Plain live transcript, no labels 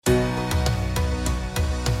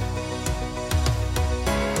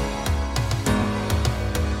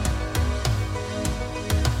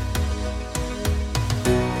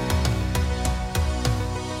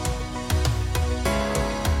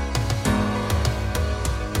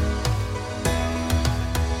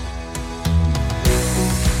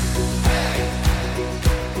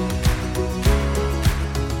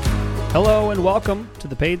Hello and welcome to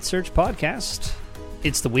the Paid Search Podcast.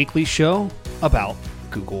 It's the weekly show about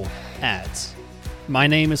Google Ads. My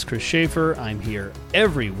name is Chris Schaefer. I'm here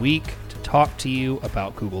every week to talk to you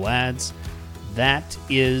about Google Ads. That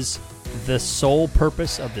is the sole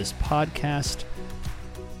purpose of this podcast.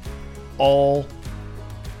 All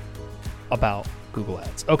about Google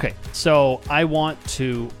Ads. Okay, so I want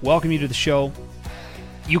to welcome you to the show.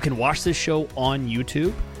 You can watch this show on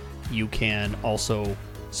YouTube. You can also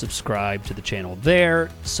subscribe to the channel there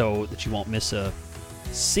so that you won't miss a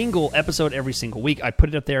single episode every single week. I put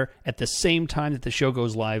it up there at the same time that the show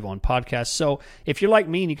goes live on podcasts. So if you're like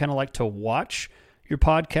me and you kind of like to watch your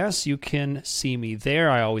podcasts, you can see me there.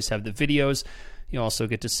 I always have the videos. You also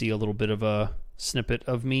get to see a little bit of a snippet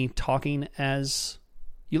of me talking as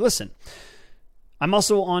you listen. I'm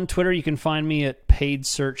also on Twitter. You can find me at Paid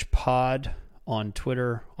Search Pod on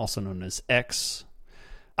Twitter, also known as X.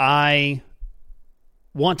 I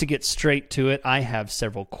want to get straight to it. I have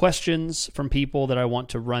several questions from people that I want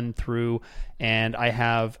to run through, and I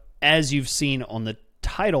have, as you've seen on the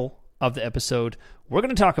title of the episode, we're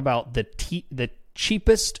going to talk about the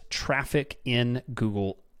cheapest traffic in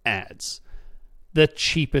Google Ads. The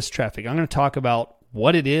cheapest traffic. I'm going to talk about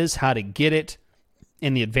what it is, how to get it,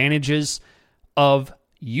 and the advantages of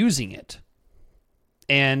using it.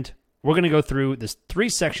 And we're going to go through this 3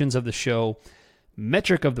 sections of the show: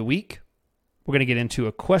 metric of the week. We're going to get into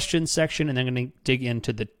a question section, and then I'm going to dig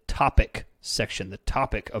into the topic section. The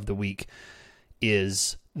topic of the week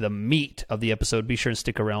is the meat of the episode. Be sure and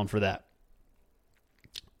stick around for that.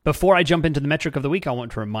 Before I jump into the metric of the week, I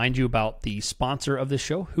want to remind you about the sponsor of the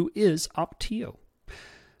show, who is Opteo.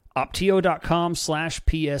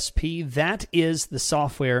 Opteo.com/PSP. That is the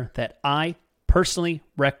software that I personally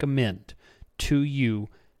recommend to you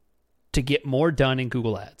to get more done in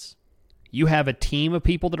Google Ads. You have a team of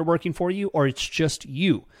people that are working for you, or it's just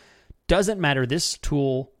you. Doesn't matter. This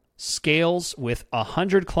tool scales with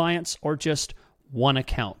 100 clients or just one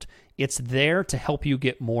account. It's there to help you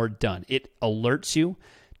get more done. It alerts you,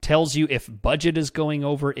 tells you if budget is going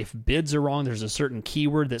over, if bids are wrong, there's a certain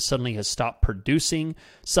keyword that suddenly has stopped producing.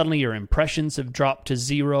 Suddenly your impressions have dropped to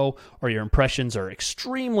 0, or your impressions are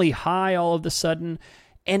extremely high all of a sudden.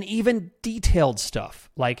 And even detailed stuff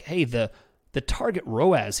like, hey, the target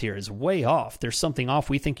ROAS here is way off. There's something off.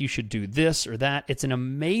 We think you should do this or that. It's an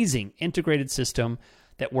amazing integrated system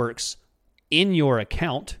that works in your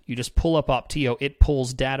account. You just pull up Opteo. It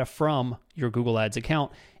pulls data from your Google Ads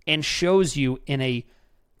account and shows you in a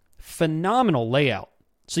phenomenal layout.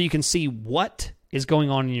 So you can see what is going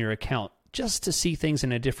on in your account, just to see things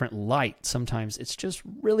in a different light. Sometimes it's just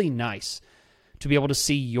really nice to be able to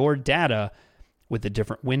see your data with a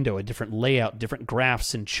different window, a different layout, different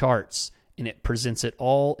graphs and charts. And it presents it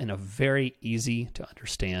all in a very easy to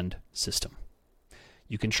understand system.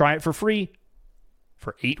 You can try it for free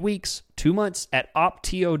for 8 weeks, 2 months at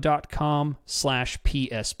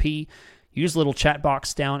opteo.com/PSP. Use the little chat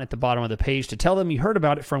box down at the bottom of the page to tell them you heard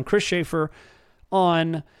about it from Chris Schaefer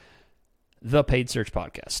on the Paid Search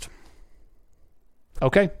Podcast.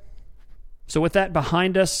 Okay, so with that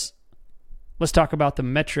behind us, let's talk about the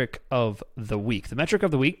metric of the week. The metric of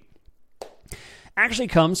the week actually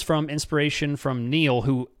comes from inspiration from Neil,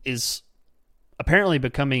 who is apparently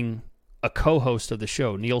becoming a co-host of the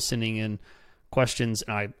show. Neil sending in questions,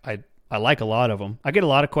 and I like a lot of them. I get a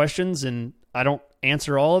lot of questions, and I don't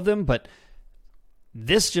answer all of them, but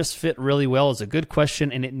this just fit really well. It's a good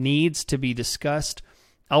question, and it needs to be discussed.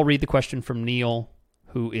 I'll read the question from Neil,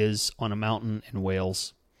 who is on a mountain in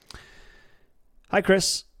Wales. Hi,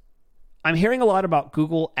 Chris. I'm hearing a lot about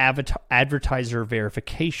Google advertiser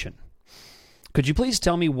verification. Could you please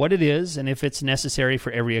tell me what it is and if it's necessary for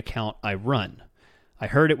every account I run? I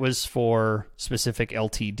heard it was for specific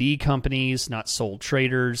LTD companies, not sole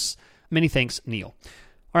traders. Many thanks, Neil.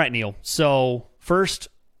 All right, Neil. So first,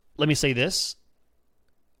 let me say this.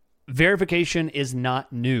 Verification is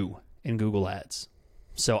not new in Google Ads.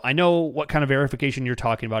 So I know what kind of verification you're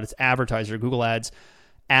talking about. It's advertiser, Google Ads,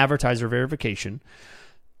 advertiser verification.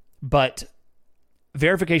 But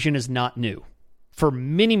verification is not new. For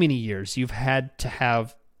many, many years, you've had to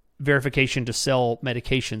have verification to sell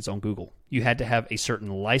medications on Google. You had to have a certain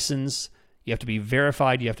license. You have to be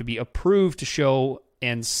verified. You have to be approved to show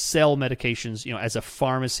and sell medications, as a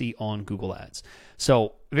pharmacy on Google Ads.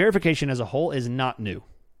 So verification as a whole is not new.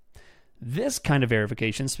 This kind of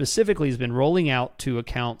verification specifically has been rolling out to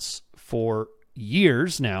accounts for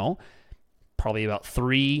years now, probably about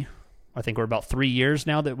 3. I think we're about 3 years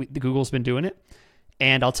now that Google's been doing it.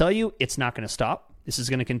 And I'll tell you, it's not going to stop. This is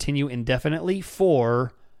going to continue indefinitely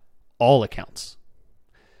for all accounts.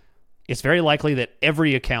 It's very likely that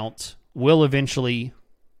every account will eventually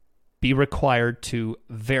be required to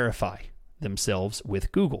verify themselves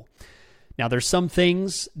with Google. Now, there's some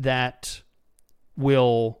things that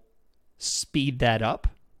will speed that up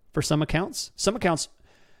for some accounts. Some accounts,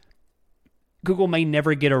 Google may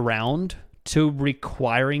never get around to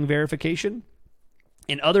requiring verification,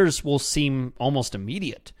 and others will seem almost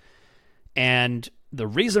immediate. And the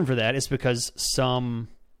reason for that is because some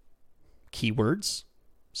keywords,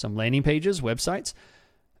 some landing pages, websites,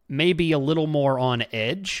 may be a little more on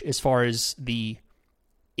edge as far as the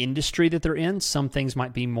industry that they're in. Some things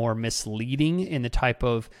might be more misleading in the type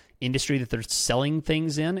of industry that they're selling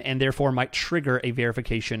things in, and therefore might trigger a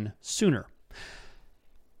verification sooner.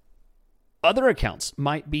 Other accounts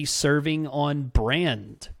might be serving on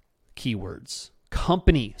brand keywords,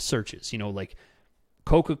 company searches, like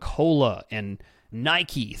Coca-Cola and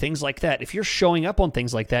Nike, things like that. If you're showing up on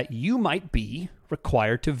things like that, you might be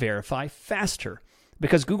required to verify faster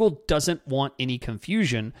because Google doesn't want any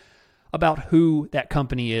confusion about who that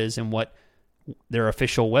company is and what their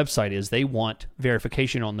official website is. They want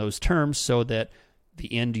verification on those terms so that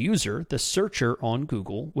the end user, the searcher on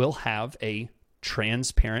Google, will have a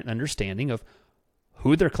transparent understanding of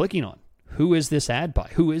who they're clicking on. Who is this ad by?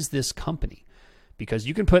 Who is this company? Because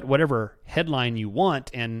you can put whatever headline you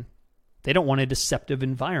want, and they don't want a deceptive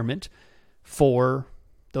environment for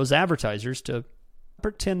those advertisers to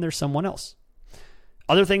pretend they're someone else.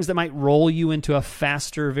 Other things that might roll you into a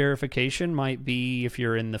faster verification might be if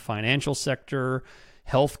you're in the financial sector,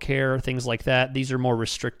 healthcare, things like that. These are more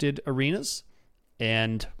restricted arenas,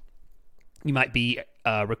 and you might be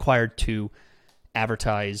required to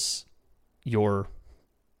advertise your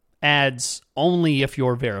ads only if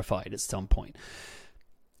you're verified at some point.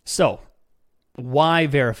 So, why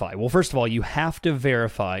verify? Well, first of all, you have to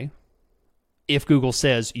verify if Google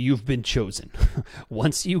says you've been chosen.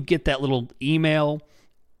 Once you get that little email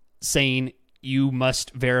saying you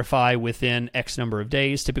must verify within X number of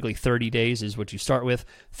days, typically 30 days is what you start with,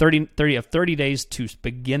 30 days to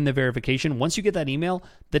begin the verification. Once you get that email,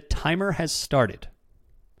 the timer has started.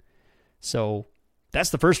 So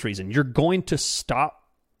that's the first reason. Your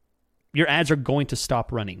ads are going to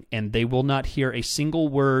stop running, and they will not hear a single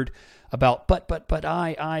word about but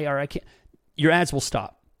I can't. Your ads will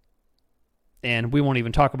stop. And we won't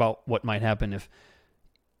even talk about what might happen if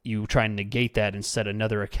you try and negate that and set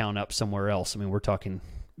another account up somewhere else. I mean, we're talking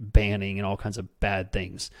banning and all kinds of bad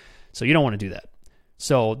things. So you don't want to do that.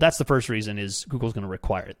 So that's the first reason is Google's going to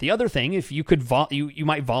require it. The other thing, if you could, you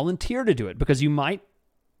might volunteer to do it because you might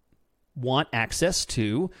want access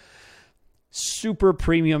to super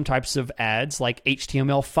premium types of ads like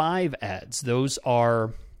HTML5 ads. Those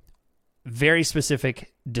are very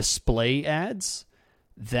specific display ads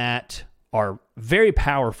that are very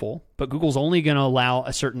powerful, but Google's only going to allow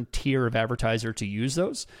a certain tier of advertiser to use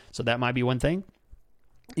those. So that might be one thing.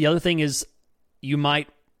 The other thing is you might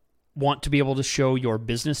want to be able to show your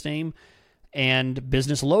business name and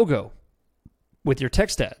business logo with your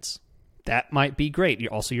text ads. That might be great.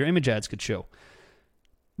 Also, your image ads could show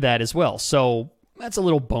that as well. So that's a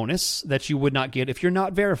little bonus that you would not get if you're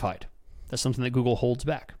not verified. That's something that Google holds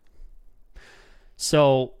back.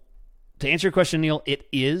 So to answer your question, Neil, it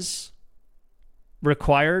is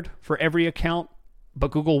required for every account,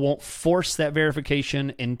 but Google won't force that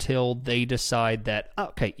verification until they decide that,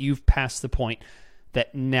 okay, you've passed the point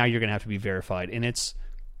that now you're going to have to be verified. And it's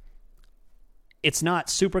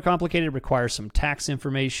not super complicated. It requires some tax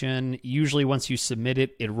information. Usually once you submit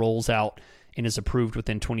it, it rolls out and is approved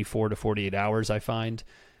within 24 to 48 hours, I find.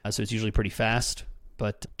 So it's usually pretty fast,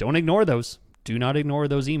 but don't ignore those. Do not ignore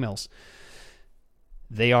those emails.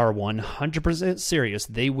 They are 100% serious.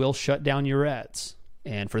 They will shut down your ads.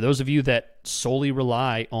 And for those of you that solely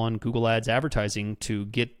rely on Google Ads advertising to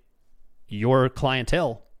get your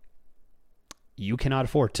clientele, you cannot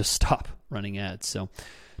afford to stop running ads. So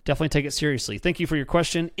definitely take it seriously. Thank you for your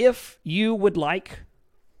question. If you would like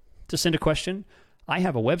to send a question, I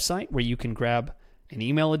have a website where you can grab an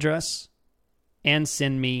email address and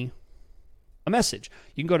send me a message.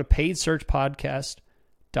 You can go to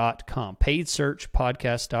paidsearchpodcast.com,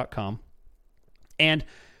 paidsearchpodcast.com, and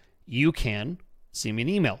you can send me an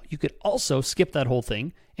email. You could also skip that whole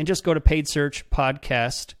thing and just go to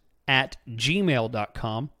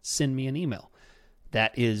paidsearchpodcast@gmail.com, send me an email.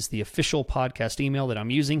 That is the official podcast email that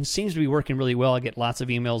I'm using. Seems to be working really well. I get lots of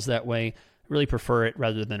emails that way. I really prefer it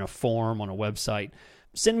rather than a form on a website.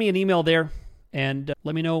 Send me an email there and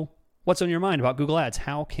let me know what's on your mind about Google Ads.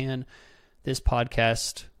 How can this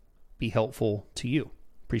podcast be helpful to you?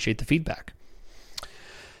 Appreciate the feedback.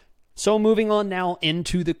 So moving on now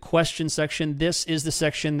into the question section. This is the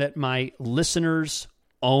section that my listeners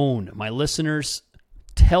own. My listeners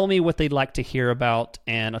tell me what they'd like to hear about.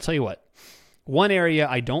 And I'll tell you what, one area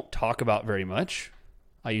I don't talk about very much,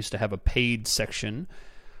 I used to have a paid section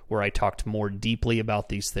where I talked more deeply about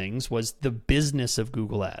these things, was the business of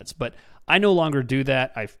Google Ads. But I no longer do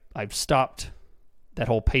that. I've stopped that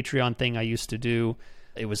whole Patreon thing I used to do.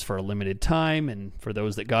 It was for a limited time, and for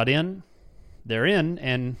those that got in, they're in,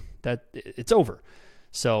 and that it's over.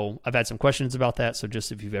 So I've had some questions about that. So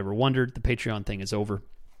just if you've ever wondered, the Patreon thing is over.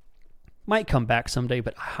 Might come back someday,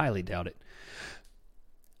 but I highly doubt it.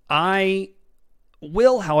 I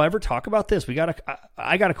will, however, talk about this.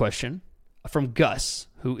 I got a question from Gus,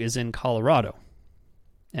 who is in Colorado.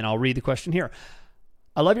 And I'll read the question here.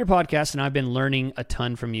 I love your podcast, and I've been learning a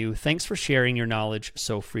ton from you. Thanks for sharing your knowledge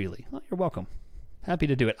so freely. Well, you're welcome. Happy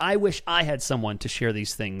to do it. I wish I had someone to share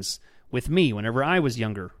these things with me whenever I was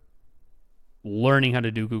younger, learning how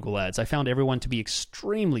to do Google Ads. I found everyone to be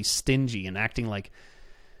extremely stingy and acting like,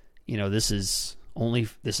 this is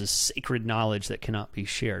sacred knowledge that cannot be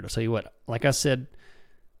shared. I'll tell you what, like I said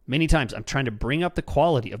many times, I'm trying to bring up the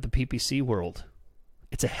quality of the PPC world.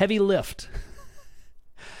 It's a heavy lift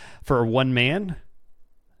for one man.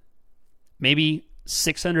 Maybe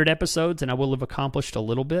 600 episodes, and I will have accomplished a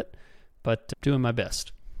little bit, but doing my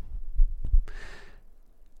best.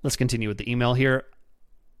 Let's continue with the email here.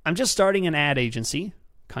 I'm just starting an ad agency,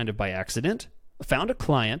 kind of by accident. I found a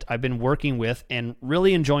client I've been working with and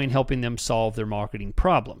really enjoying helping them solve their marketing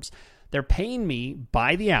problems. They're paying me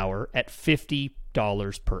by the hour at $50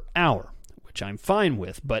 per hour, which I'm fine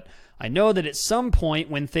with, but I know that at some point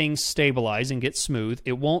when things stabilize and get smooth,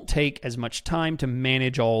 it won't take as much time to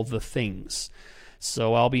manage all the things.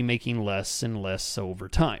 So I'll be making less and less over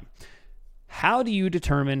time. How do you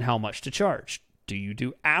determine how much to charge? Do you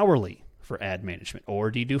do hourly for ad management, or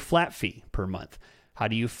do you do flat fee per month? How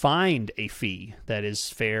do you find a fee that is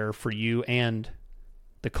fair for you and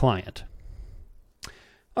the client?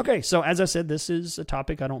 Okay, so as I said, this is a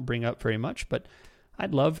topic I don't bring up very much, but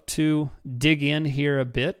I'd love to dig in here a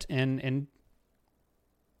bit and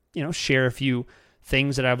share a few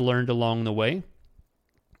things that I've learned along the way.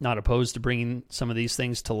 Not opposed to bringing some of these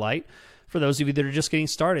things to light for those of you that are just getting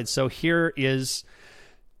started. So here is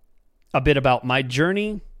a bit about my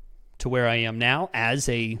journey to where I am now as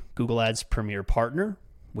a Google Ads Premier Partner,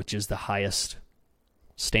 which is the highest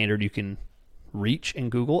standard you can reach in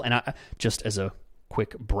Google. And I, just as a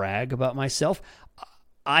quick brag about myself,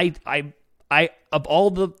 I of all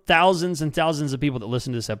the thousands and thousands of people that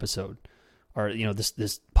listen to this episode, or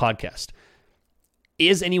this podcast,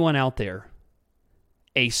 is anyone out there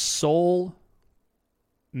a sole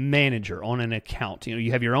manager on an account?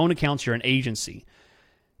 You have your own accounts, you're an agency,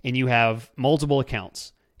 and you have multiple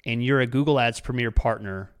accounts, and you're a Google Ads Premier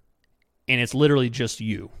Partner, and it's literally just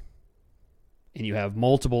you. And you have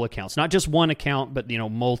multiple accounts, not just one account, but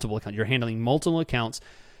multiple accounts. You're handling multiple accounts.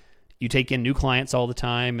 You take in new clients all the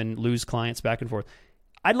time and lose clients back and forth.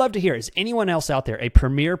 I'd love to hear, is anyone else out there a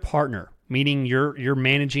Premier Partner, meaning you're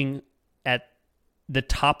managing at the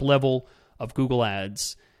top level of Google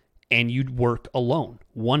Ads, and you'd work alone,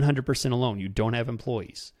 100% alone. You don't have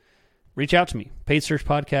employees. Reach out to me,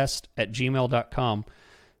 paidsearchpodcast@gmail.com.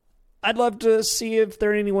 I'd love to see if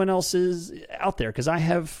there anyone else is out there, because I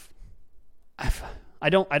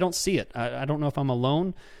don't see it. I don't know if I'm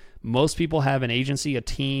alone. Most people have an agency, a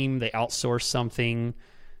team, they outsource something,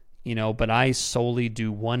 but I solely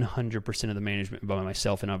do 100% of the management by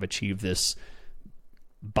myself, and I've achieved this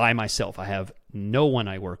by myself. I have no one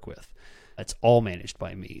I work with. It's all managed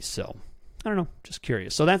by me. So I don't know, just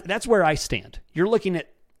curious. So that's where I stand. You're looking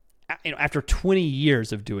at, after 20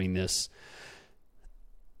 years of doing this,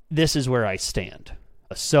 this is where I stand.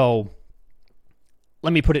 So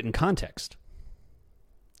let me put it in context.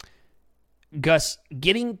 Gus,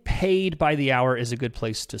 getting paid by the hour is a good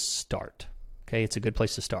place to start. Okay, it's a good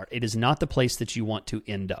place to start. It is not the place that you want to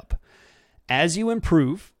end up. As you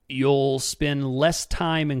improve, you'll spend less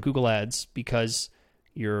time in Google Ads because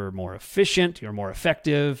you're more efficient, you're more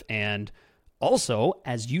effective, and also,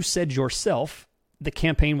 as you said yourself, the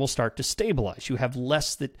campaign will start to stabilize. You have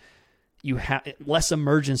less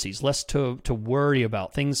emergencies, less to worry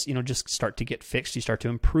about. Things, just start to get fixed. You start to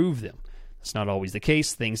improve them. That's not always the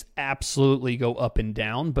case. Things absolutely go up and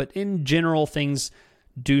down, but in general, things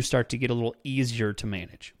do start to get a little easier to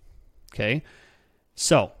manage. Okay?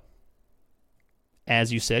 So,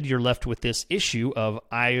 as you said, you're left with this issue of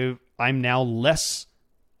I'm now less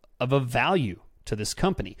of a value to this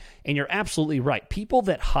company. And you're absolutely right. People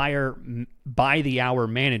that hire by the hour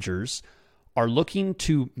managers are looking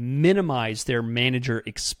to minimize their manager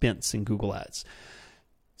expense in Google Ads.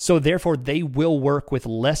 So therefore, they will work with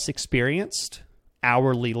less experienced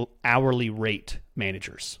hourly rate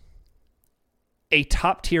managers. a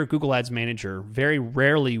top tier Google Ads manager very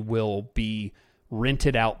rarely will be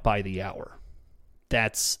rented out by the hour.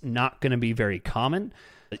 That's not going to be very common.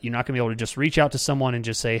 You're not going to be able to just reach out to someone and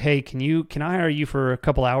just say, hey, can I hire you for a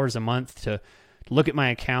couple hours a month to look at my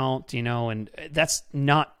account, and that's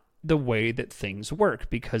not the way that things work,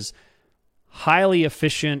 because highly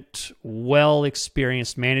efficient,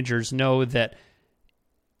 well-experienced managers know that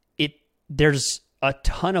there's a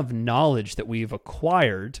ton of knowledge that we've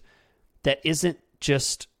acquired that isn't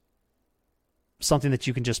just something that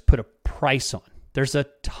you can just put a price on. There's a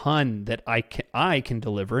ton that I can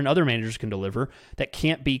deliver and other managers can deliver that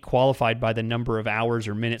can't be qualified by the number of hours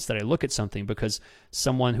or minutes that I look at something, because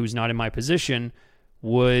someone who's not in my position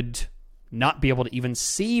would not be able to even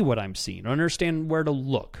see what I'm seeing or understand where to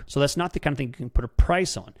look. So that's not the kind of thing you can put a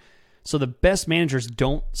price on. So the best managers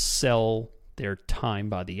don't sell their time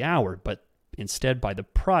by the hour, but instead by the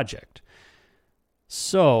project.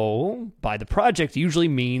 So by the project usually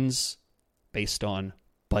means based on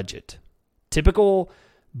budget. Typical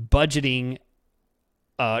budgeting,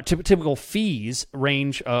 typical fees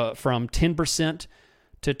range from 10%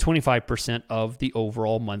 to 25% of the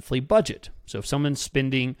overall monthly budget. So if someone's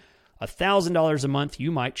spending $1,000 a month,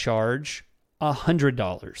 you might charge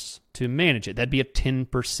 $100 to manage it. That'd be a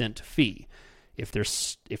 10% fee. If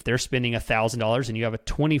they're spending $1,000 and you have a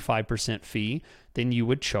 25% fee, then you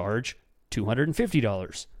would charge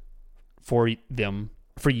 $250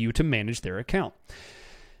 for you to manage their account.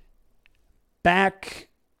 Back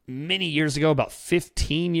many years ago, about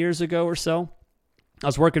 15 years ago or so, I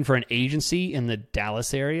was working for an agency in the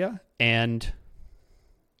Dallas area, and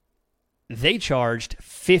they charged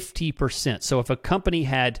 50%. So if a company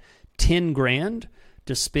had 10 grand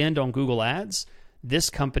to spend on Google Ads,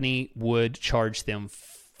 this company would charge them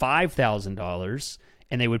 $5,000,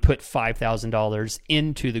 and they would put $5,000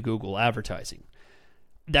 into the Google advertising.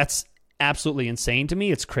 That's absolutely insane to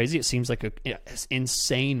me. It's crazy. It seems like an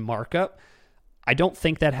insane markup. I don't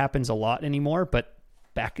think that happens a lot anymore, but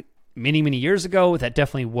back many, many years ago, that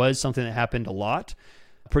definitely was something that happened a lot.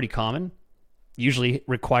 Pretty common. Usually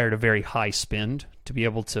required a very high spend to be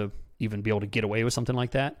able to even be able to get away with something like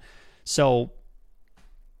that. So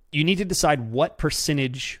you need to decide what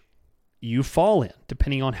percentage you fall in,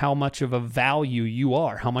 depending on how much of a value you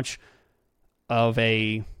are, how much of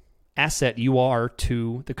a asset you are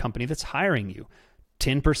to the company that's hiring you.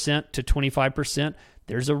 10% to 25%,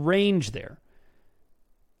 there's a range there.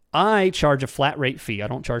 I charge a flat rate fee. I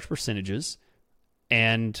don't charge percentages.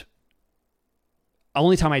 And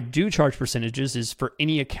only time I do charge percentages is for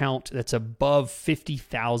any account that's above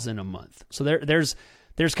 $50,000 a month. So there's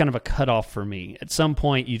kind of a cutoff for me. At some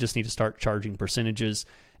point, you just need to start charging percentages,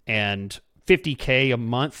 and $50K a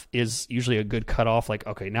month is usually a good cutoff. Like,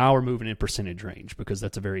 okay, now we're moving in percentage range, because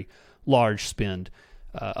that's a very large spend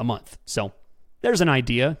a month. So there's an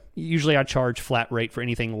idea. Usually I charge flat rate for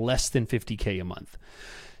anything less than $50K a month.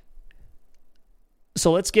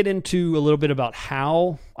 So let's get into a little bit about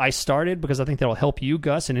how I started, because I think that'll help you,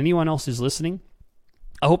 Gus, and anyone else who's listening.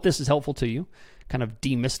 I hope this is helpful to you, kind of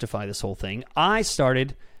demystify this whole thing. I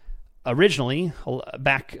started originally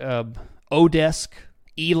back Odesk,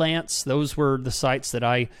 Elance. Those were the sites that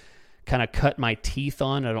I kind of cut my teeth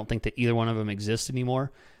on. I don't think that either one of them exists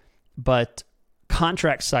anymore. But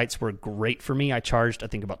contract sites were great for me. I charged, I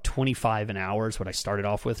think, about $25 an hour is what I started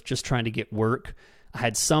off with, just trying to get work. I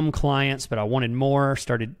had some clients, but I wanted more.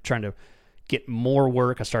 Started trying to get more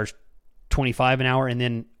work. I started $25 an hour, and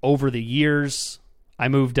then over the years, I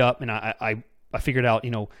moved up, and I figured out,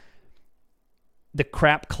 the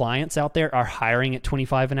crap clients out there are hiring at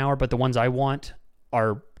 $25 an hour, but the ones I want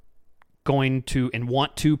are going to and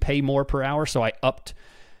want to pay more per hour. So I upped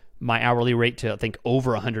my hourly rate to, I think,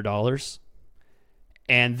 over $100.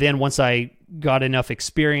 And then once I got enough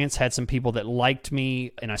experience, had some people that liked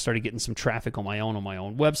me, and I started getting some traffic on my own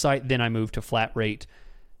website, then I moved to flat rate.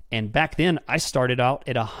 And back then, I started out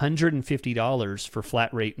at $150 for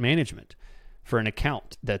flat rate management for an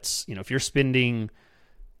account. That's, if you're spending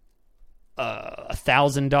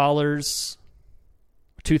 $1,000,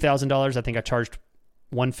 $2,000, I think I charged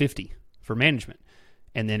 $150 for management.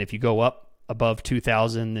 And then if you go up above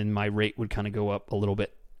 $2,000, then my rate would kind of go up a little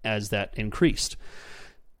bit as that increased.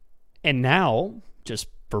 And now, just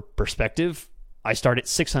for perspective, I start at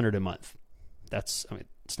 $600 a month. It's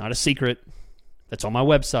not a secret. That's on my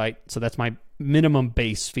website. So that's my minimum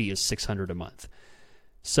base fee is $600 a month.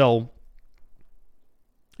 So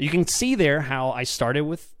you can see there how I started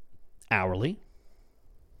with hourly,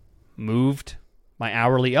 moved my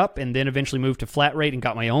hourly up, and then eventually moved to flat rate and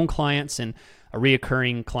got my own clients and a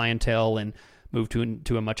reoccurring clientele, and moved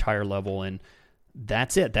to a much higher level. And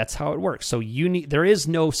That's it. That's how it works. So there is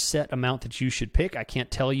no set amount that you should pick. I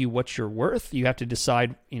can't tell you what you're worth. You have to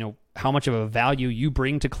decide, how much of a value you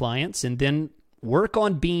bring to clients, and then work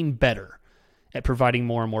on being better at providing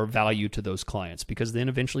more and more value to those clients, because then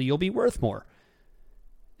eventually you'll be worth more.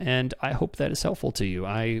 And I hope that is helpful to you.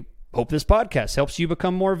 I hope this podcast helps you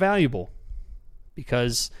become more valuable,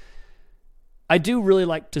 because I do really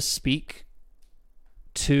like to speak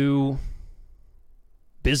to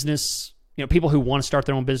business, people who want to start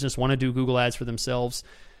their own business, want to do Google Ads for themselves.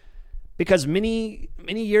 Because many,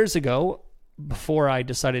 many years ago, before I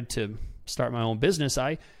decided to start my own business,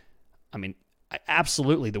 I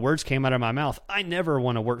absolutely, the words came out of my mouth. I never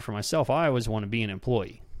want to work for myself. I always want to be an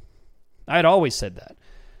employee. I had always said that.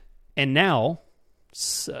 And now,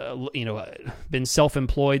 been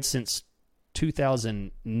self-employed since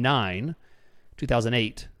 2009,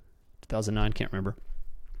 2008, 2009, can't remember.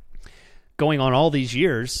 Going on all these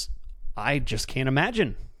years, I just can't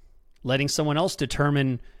imagine letting someone else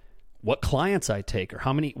determine what clients I take, or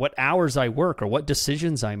what hours I work, or what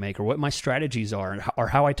decisions I make, or what my strategies are, or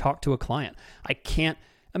how I talk to a client. I can't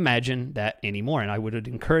imagine that anymore. And I would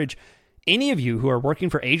encourage any of you who are working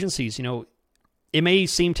for agencies, it may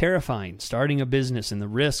seem terrifying starting a business and the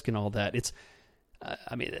risk and all that.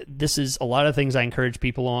 This is a lot of things I encourage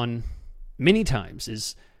people on many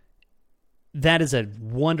times. That is a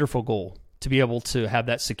wonderful goal, to be able to have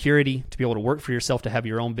that security, to be able to work for yourself, to have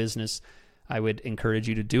your own business. I would encourage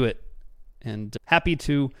you to do it. And happy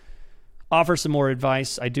to offer some more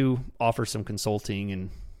advice. I do offer some consulting and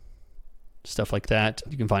stuff like that.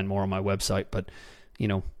 You can find more on my website, but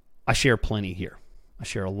I share plenty here. I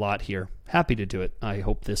share a lot here. Happy to do it. I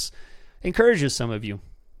hope this encourages some of you,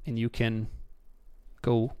 and you can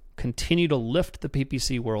go continue to lift the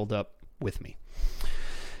PPC world up with me.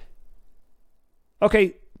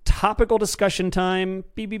 Okay, topical discussion time.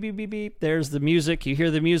 Beep, beep, beep, beep, beep. There's the music. You hear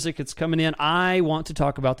the music. It's coming in. I want to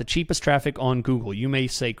talk about the cheapest traffic on Google. You may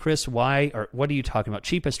say, Chris, why, or what are you talking about?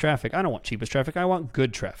 Cheapest traffic? I don't want cheapest traffic. I want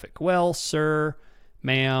good traffic. Well, sir,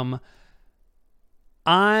 ma'am,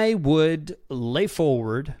 I would lay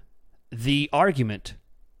forward the argument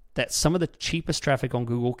that some of the cheapest traffic on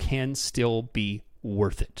Google can still be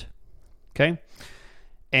worth it. Okay?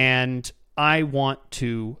 And I want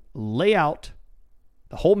to lay out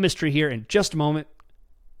the whole mystery here in just a moment.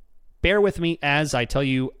 Bear with me as I tell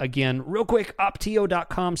you again, real quick,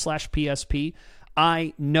 optio.com/PSP.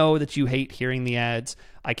 I know that you hate hearing the ads.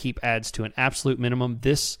 I keep ads to an absolute minimum.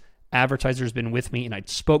 This advertiser has been with me, and I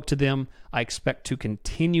spoke to them. I expect to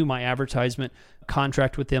continue my advertisement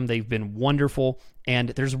contract with them. They've been wonderful. And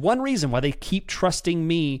there's one reason why they keep trusting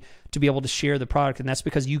me to be able to share the product, and that's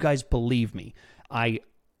because you guys believe me. I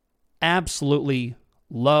absolutely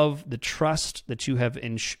love the trust that you have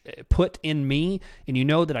put in me, and you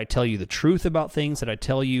know that I tell you the truth about things, that I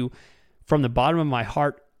tell you from the bottom of my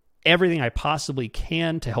heart everything I possibly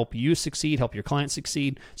can to help you succeed, help your clients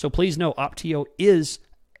succeed. So please know Optio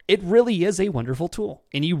really is a wonderful tool,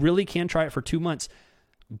 and you really can try it for 2 months.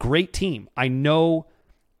 Great team. I know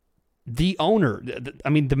the owner,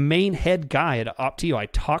 the main head guy at Optio. I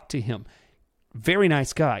talked to him. Very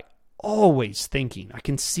nice guy. Always thinking. I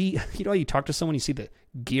can see, you talk to someone, you see the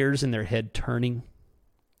gears in their head turning,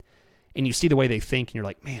 and you see the way they think, and you're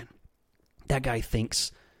like, man, that guy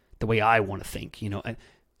thinks the way I want to think. A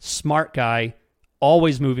smart guy,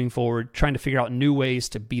 always moving forward, trying to figure out new ways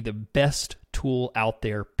to be the best tool out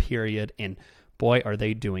there, period. And boy, are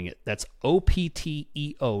they doing it. That's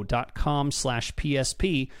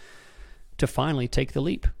opteo.com/PSP to finally take the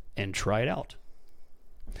leap and try it out.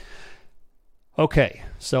 Okay,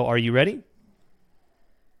 so are you ready?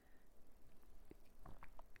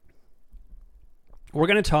 We're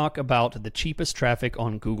going to talk about the cheapest traffic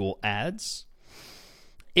on Google Ads.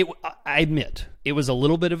 I admit, it was a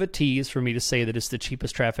little bit of a tease for me to say that it's the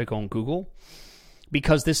cheapest traffic on Google,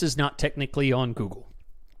 because this is not technically on Google.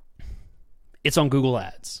 It's on Google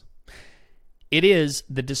Ads. It is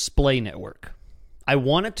the display network. I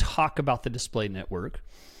want to talk about the display network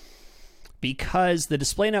because the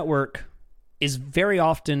display network is very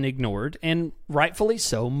often ignored, and rightfully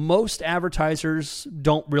so. Most advertisers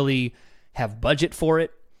don't really have budget for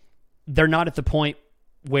it. They're not at the point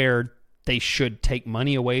where they should take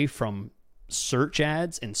money away from search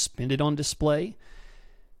ads and spend it on display.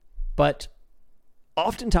 But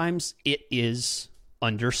oftentimes it is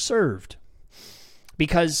underserved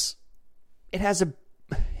because it has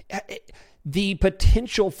the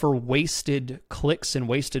potential for wasted clicks and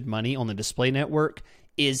wasted money on the display network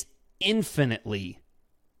is infinitely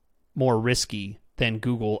more risky than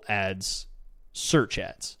Google Ads search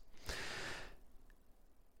ads.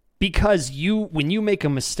 Because when you make a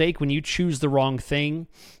mistake, when you choose the wrong thing,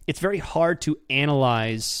 it's very hard to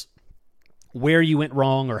analyze where you went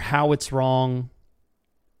wrong or how it's wrong.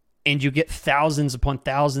 And you get thousands upon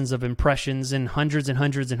thousands of impressions and hundreds and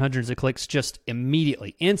hundreds and hundreds of clicks just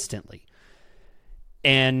immediately, instantly.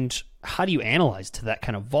 And how do you analyze to that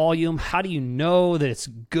kind of volume? How do you know that it's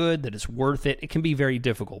good, that it's worth it? It can be very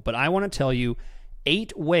difficult. But I want to tell you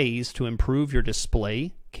 8 ways to improve your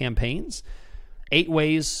display campaigns, 8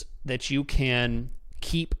 ways that you can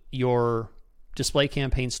keep your display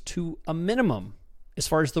campaigns to a minimum as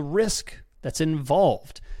far as the risk that's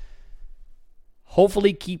involved.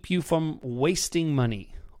 Hopefully keep you from wasting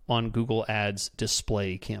money on Google Ads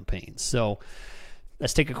display campaigns. So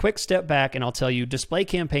let's take a quick step back and I'll tell you display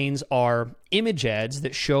campaigns are image ads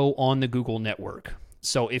that show on the Google network.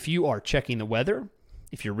 So if you are checking the weather,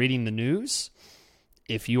 if you're reading the news,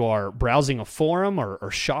 if you are browsing a forum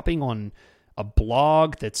or shopping on a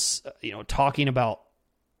blog that's talking about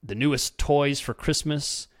the newest toys for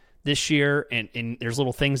Christmas this year, and there's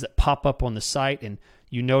little things that pop up on the site and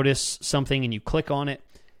you notice something and you click on it,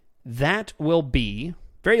 that will be,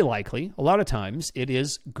 very likely, a lot of times, it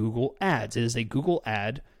is Google Ads. It is a Google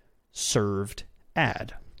Ad served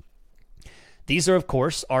ad. These are, of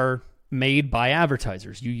course, are made by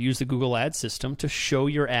advertisers. You use the Google Ad system to show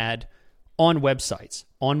your ad on websites,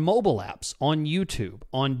 on mobile apps, on YouTube,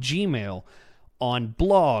 on Gmail, on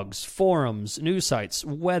blogs, forums, news sites,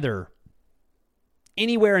 weather,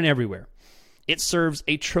 anywhere and everywhere. It serves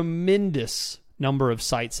a tremendous number of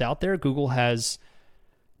sites out there. Google has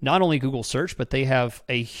not only Google Search, but they have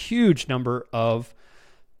a huge number of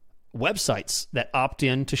websites that opt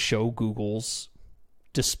in to show Google's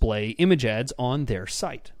display image ads on their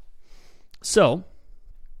site. So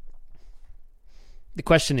the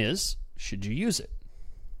question is, should you use it?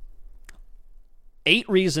 8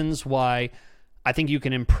 reasons why I think you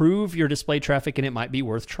can improve your display traffic and it might be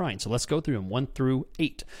worth trying. So let's go through them 1 through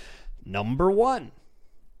 8. Number 1,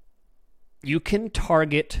 you can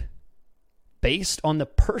target based on the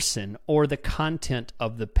person or the content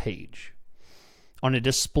of the page. On a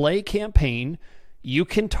display campaign, you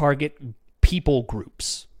can target people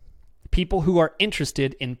groups, people who are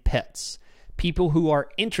interested in pets, people who are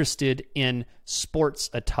interested in sports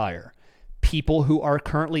attire, people who are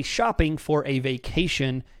currently shopping for a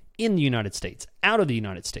vacation in the United States, out of the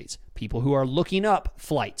United States, people who are looking up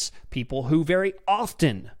flights, people who very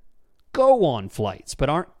often go on flights but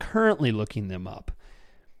aren't currently looking them up.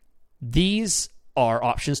 These are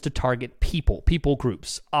options to target people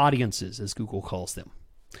groups, audiences, as Google calls them.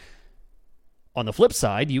 On the flip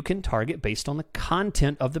side, you can target based on the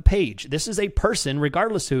content of the page. This is a person,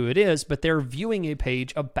 regardless who it is, but they're viewing a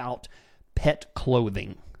page about pet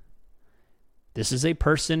clothing. This is a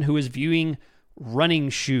person who is viewing running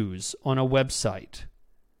shoes on a website.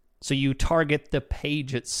 So you target the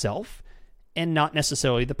page itself and not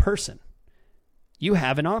necessarily the person. You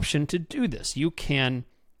have an option to do this. You can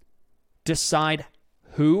decide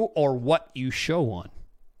who or what you show on.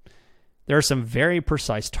 There are some very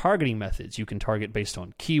precise targeting methods. You can target based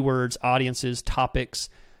on keywords, audiences, topics,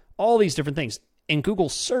 all these different things. In Google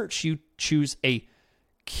Search, you choose a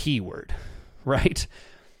keyword, right?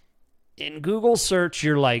 In Google Search,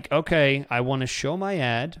 you're like, okay, I want to show my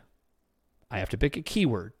ad. I have to pick a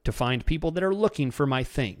keyword to find people that are looking for my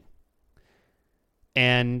thing.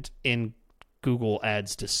 And in Google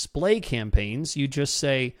Ads display campaigns, you just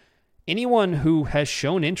say, anyone who has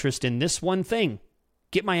shown interest in this one thing,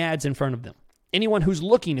 get my ads in front of them. Anyone who's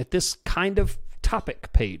looking at this kind of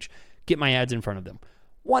topic page, get my ads in front of them.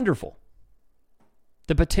 Wonderful.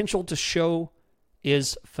 The potential to show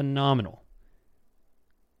is phenomenal.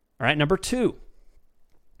 All right, number 2,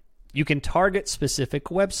 you can target specific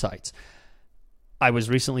websites. I was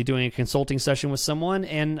recently doing a consulting session with someone,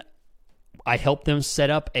 and I helped them set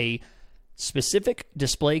up a specific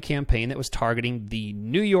display campaign that was targeting the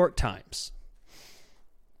New York Times.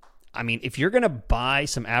 I mean, if you're going to buy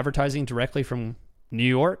some advertising directly from New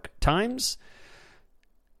York Times,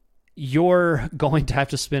 you're going to have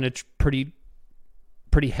to spend a pretty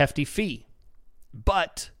hefty fee.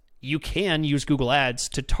 But you can use Google Ads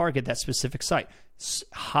to target that specific site.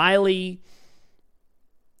 Highly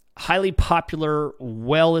popular,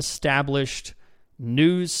 well-established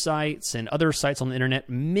news sites and other sites on the internet,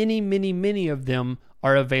 many of them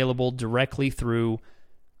are available directly through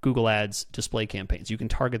Google Ads display campaigns. You can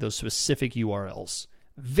target those specific URLs.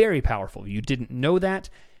 Very powerful. You didn't know that?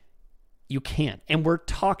 You can. And we're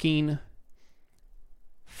talking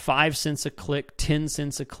 5 cents a click, 10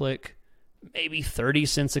 cents a click, maybe 30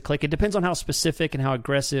 cents a click. It depends on how specific and how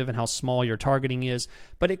aggressive and how small your targeting is,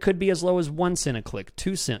 but it could be as low as 1 cent a click,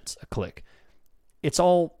 2 cents a click. It's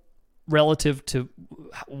all relative to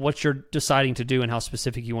what you're deciding to do and how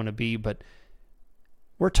specific you want to be, but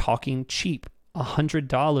we're talking cheap.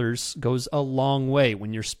 $100 goes a long way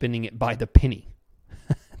when you're spending it by the penny.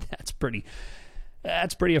 That's pretty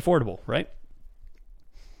affordable, right?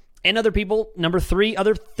 And other people, number 3,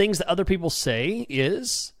 other things that other people say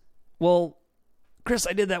is, well, Chris,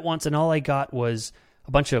 I did that once and all I got was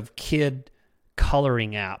a bunch of kid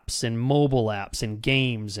coloring apps and mobile apps and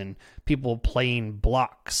games and people playing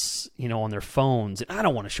blocks, on their phones. And I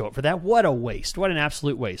don't want to show up for that. What a waste. What an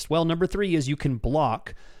absolute waste. Well, number 3 is you can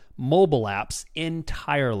block mobile apps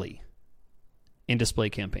entirely in display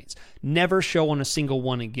campaigns. Never show on a single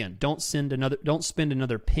one again. Don't spend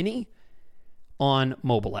another penny on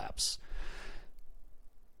mobile apps.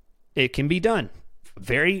 It can be done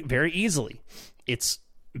very, very easily. It's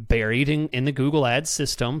buried in the Google Ads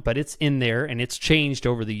system, but it's in there and it's changed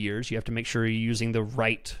over the years. You have to make sure you're using the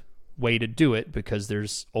right way to do it because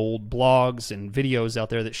there's old blogs and videos out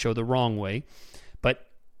there that show the wrong way. But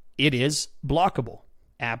it is blockable.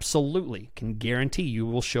 Absolutely. Can guarantee you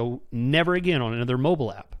will show never again on another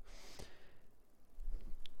mobile app.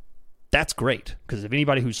 That's great, because if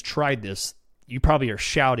anybody who's tried this, you probably are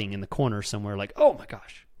shouting in the corner somewhere like, oh my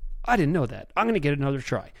gosh, I didn't know that. I'm going to get another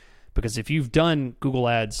try. Because if you've done Google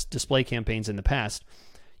Ads display campaigns in the past,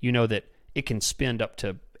 you know that it can spend up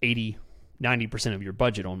to 80, 90% of your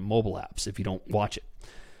budget on mobile apps if you don't watch it.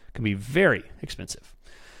 It can be very expensive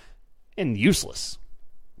and useless.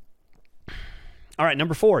 All right,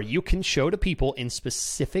 number 4, you can show to people in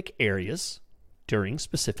specific areas during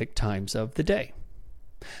specific times of the day.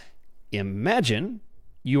 Imagine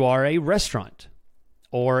you are a restaurant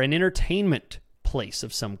or an entertainment place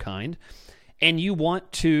of some kind, and you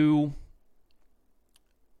want to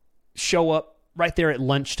show up right there at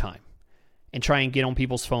lunchtime and try and get on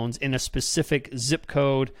people's phones in a specific zip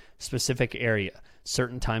code, specific area,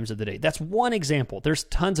 certain times of the day. That's one example. There's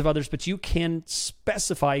tons of others, but you can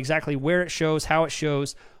specify exactly where it shows, how it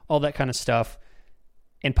shows, all that kind of stuff,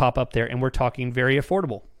 and pop up there. And we're talking very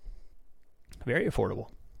affordable. Very affordable.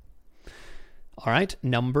 All right,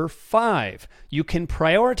 number 5. You can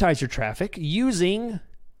prioritize your traffic using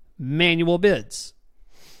manual bids.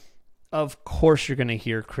 Of course, you're going to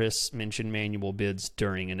hear Chris mention manual bids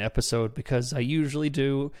during an episode because I usually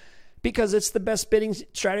do, because it's the best bidding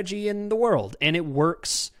strategy in the world, and it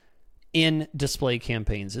works in display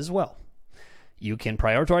campaigns as well. You can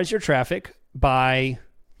prioritize your traffic by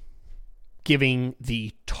giving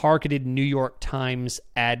the targeted New York Times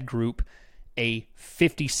ad group a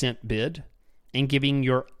 50-cent bid and giving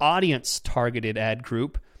your audience targeted ad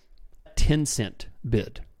group a 10-cent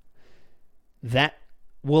bid. That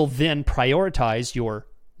will then prioritize your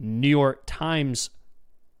New York Times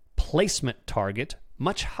placement target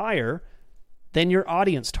much higher than your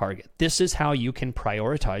audience target. This is how you can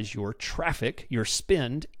prioritize your traffic, your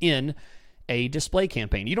spend in a display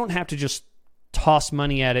campaign. You don't have to just toss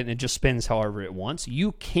money at it and it just spends however it wants.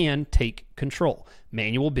 You can take control.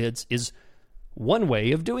 Manual bids is one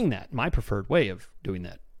way of doing that, my preferred way of doing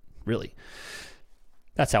that, really.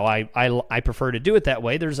 That's how I prefer to do it that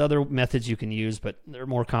way. There's other methods you can use, but they're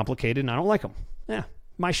more complicated, and I don't like them. Yeah,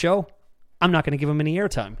 my show, I'm not going to give them any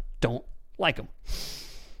airtime. Don't like them.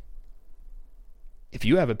 If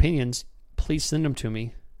you have opinions, please send them to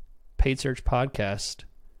me.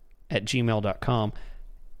 paidsearchpodcast@gmail.com.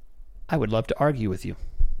 I would love to argue with you.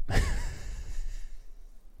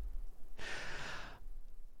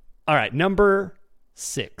 All right, number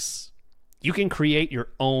 6. You can create your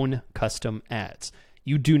own custom ads.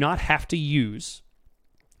 You do not have to use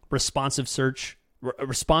responsive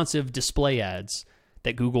display ads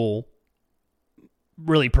that Google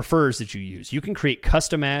really prefers that you use. You can create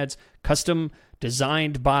custom ads, custom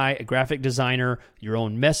designed by a graphic designer, your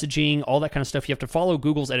own messaging, all that kind of stuff. You have to follow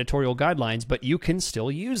Google's editorial guidelines, but you can still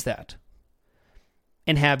use that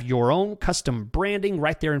and have your own custom branding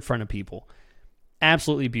right there in front of people.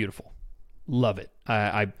 Absolutely beautiful. Love it.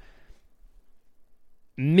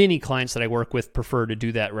 Many clients that I work with prefer to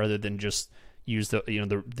do that rather than just use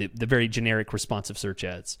the very generic responsive search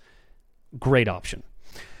ads. Great option.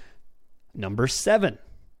 Number 7,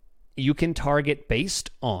 you can target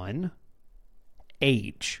based on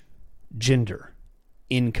age, gender,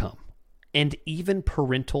 income, and even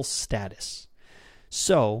parental status.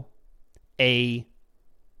 So, a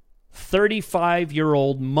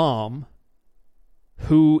 35-year-old mom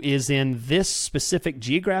who is in this specific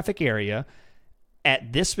geographic area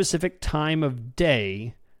at this specific time of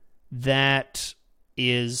day that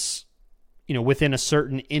is, within a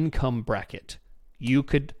certain income bracket, you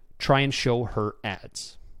could try and show her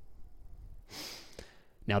ads.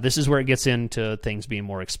 Now, this is where it gets into things being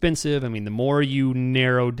more expensive. I mean, the more you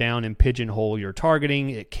narrow down and pigeonhole your targeting,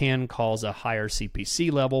 it can cause a higher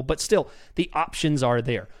CPC level, but still, the options are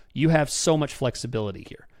there. You have so much flexibility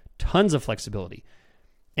here, tons of flexibility.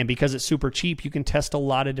 And because it's super cheap, you can test a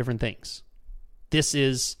lot of different things. This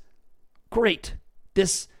is great.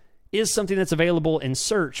 This is something that's available in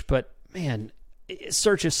search, but man,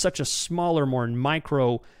 search is such a smaller, more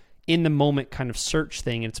micro, in-the-moment kind of search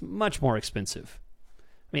thing, and it's much more expensive.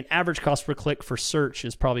 I mean, average cost per click for search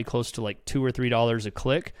is probably close to like $2 or $3 a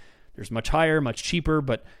click. There's much higher, much cheaper,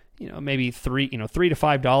 but maybe $3 to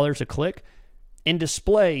 $5 a click. In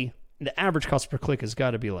display, the average cost per click has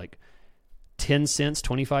got to be like 10 cents,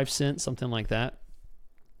 25 cents, something like that.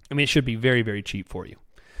 I mean, it should be very, very cheap for you.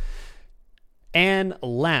 And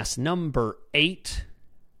last, number 8.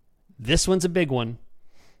 This one's a big one.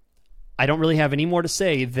 I don't really have any more to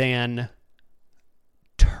say than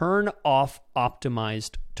turn off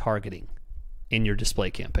optimized targeting in your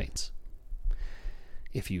display campaigns.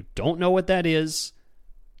 If you don't know what that is,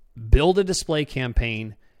 build a display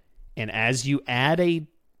campaign, and as you add a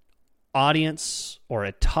audience or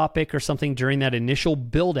a topic or something during that initial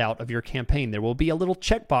build out of your campaign, there will be a little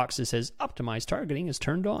checkbox that says optimized targeting is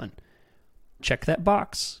turned on. Check that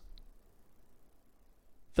box.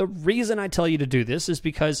 The reason I tell you to do this is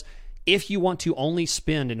because if you want to only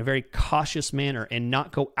spend in a very cautious manner and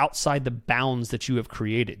not go outside the bounds that you have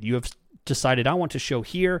created, you have decided, I want to show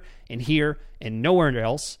here and nowhere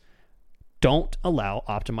else, don't allow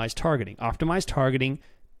optimized targeting. Optimized targeting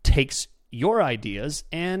takes your ideas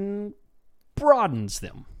and broadens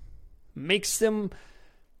them, makes them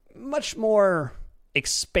much more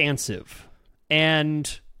expansive.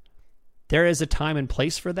 And there is a time and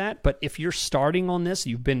place for that, but if you're starting on this,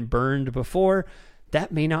 you've been burned before,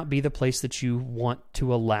 that may not be the place that you want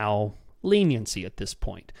to allow leniency at this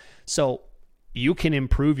point. So you can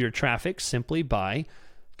improve your traffic simply by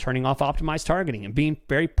turning off optimized targeting and being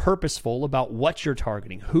very purposeful about what you're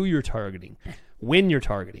targeting, who you're targeting, when you're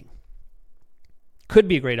targeting. Could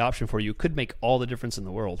be a great option for you. Could make all the difference in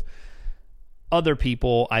the world. Other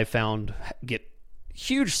people I found get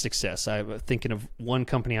huge success. I'm thinking of one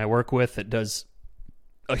company I work with that does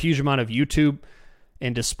a huge amount of YouTube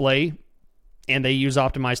and display, and they use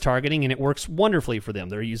optimized targeting, and it works wonderfully for them.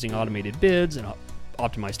 They're using automated bids and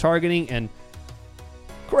optimized targeting, and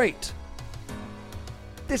great.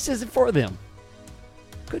 This isn't for them.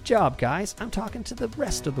 Good job, guys. I'm talking to the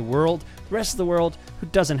rest of the world. The rest of the world who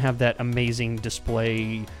doesn't have that amazing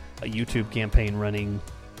display, a YouTube campaign running.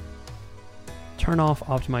 Turn off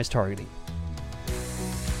optimized targeting.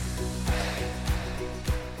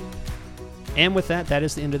 And with that, that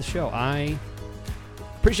is the end of the show. I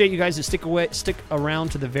appreciate you guys that stick around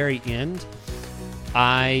to the very end.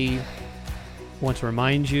 I want to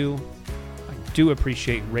remind you, I do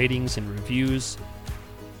appreciate ratings and reviews.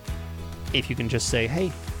 If you can just say,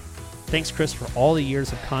 hey, thanks, Chris, for all the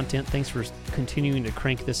years of content. Thanks for continuing to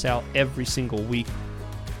crank this out every single week.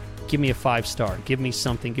 Give me a 5-star. Give me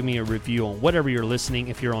something. Give me a review on whatever you're listening.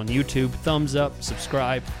 If you're on YouTube, thumbs up,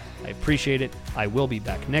 subscribe. I appreciate it. I will be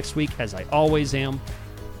back next week, as I always am.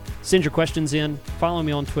 Send your questions in. Follow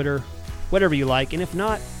me on Twitter, whatever you like. And if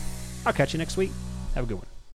not, I'll catch you next week. Have a good one.